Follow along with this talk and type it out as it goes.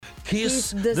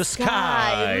Kiss the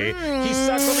Sky.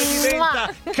 Chissà come diventa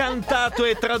cantato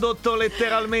e tradotto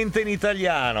letteralmente in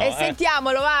italiano. E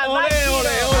sentiamolo, va. Olè, Ciro.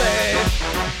 olè, olè.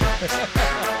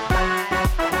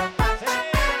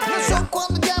 Non so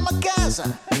quando andiamo a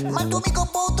casa, ma il tuo amico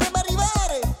potrebbe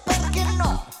arrivare. Perché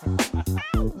no?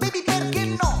 Baby, perché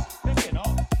no? Perché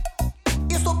no?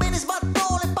 Io sto bene,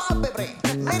 sbatto le palpebre.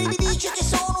 Mary mi dice che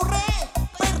sono un re.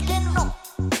 Perché no?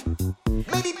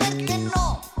 Baby, perché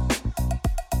no?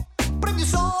 Prendi un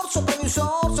sorso, prendi un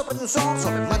sorso, prendi un sorso.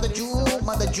 Manda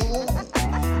giù,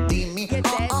 dimmi. Che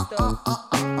testo.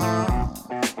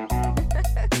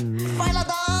 Fai la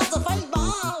danza, fai il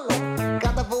ballo,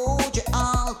 canta a voce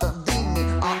alta,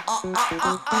 dimmi.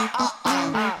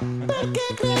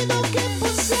 Perché credo che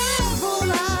possiamo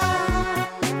volare.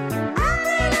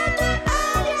 Apri le tue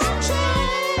ali al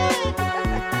cielo.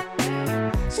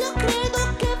 Se io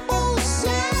credo che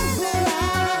possiamo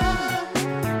volare.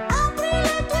 Apri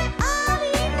le tue ali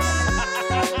in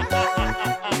alto.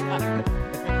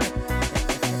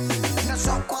 Non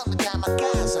so quando andiamo a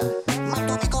casa, ma il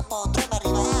tuo amico potrebbe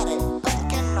arrivare.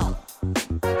 Perché no?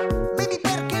 Baby,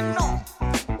 perché no?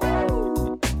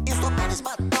 Io sto bene,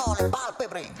 sbatto le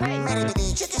palpebre. Mary mi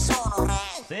dice che sono un re.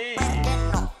 Sì. Perché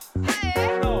no?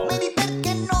 No. Baby,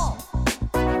 perché no?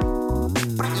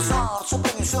 Prendi un sorso,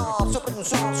 prendi un sorso, prendi un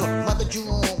sorso. Manda giù,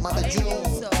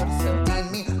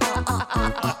 dimmi.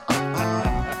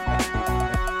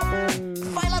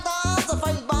 Fai la danza,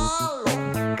 fai il ballo,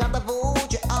 canta a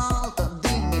voce alta,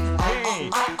 dimmi.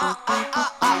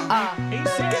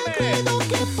 Perché credo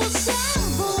che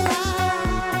possiamo volare.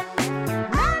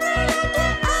 Apri le tue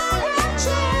ali al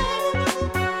cielo.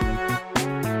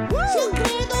 Se io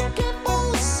credo che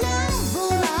possiamo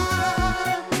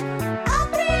volare.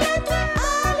 Apri le tue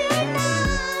ali in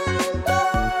alto.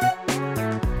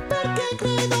 Perché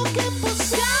credo che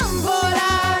possiamo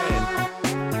volare.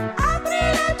 Apri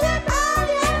le tue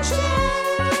ali al cielo.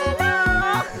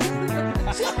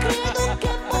 Se io credo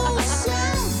che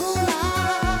possiamo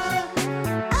volare.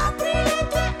 Apri le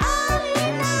tue ali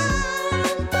in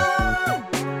alto.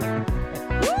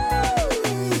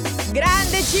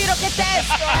 Grande Ciro, che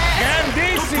testo,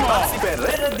 Grandissimo! Per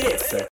RDS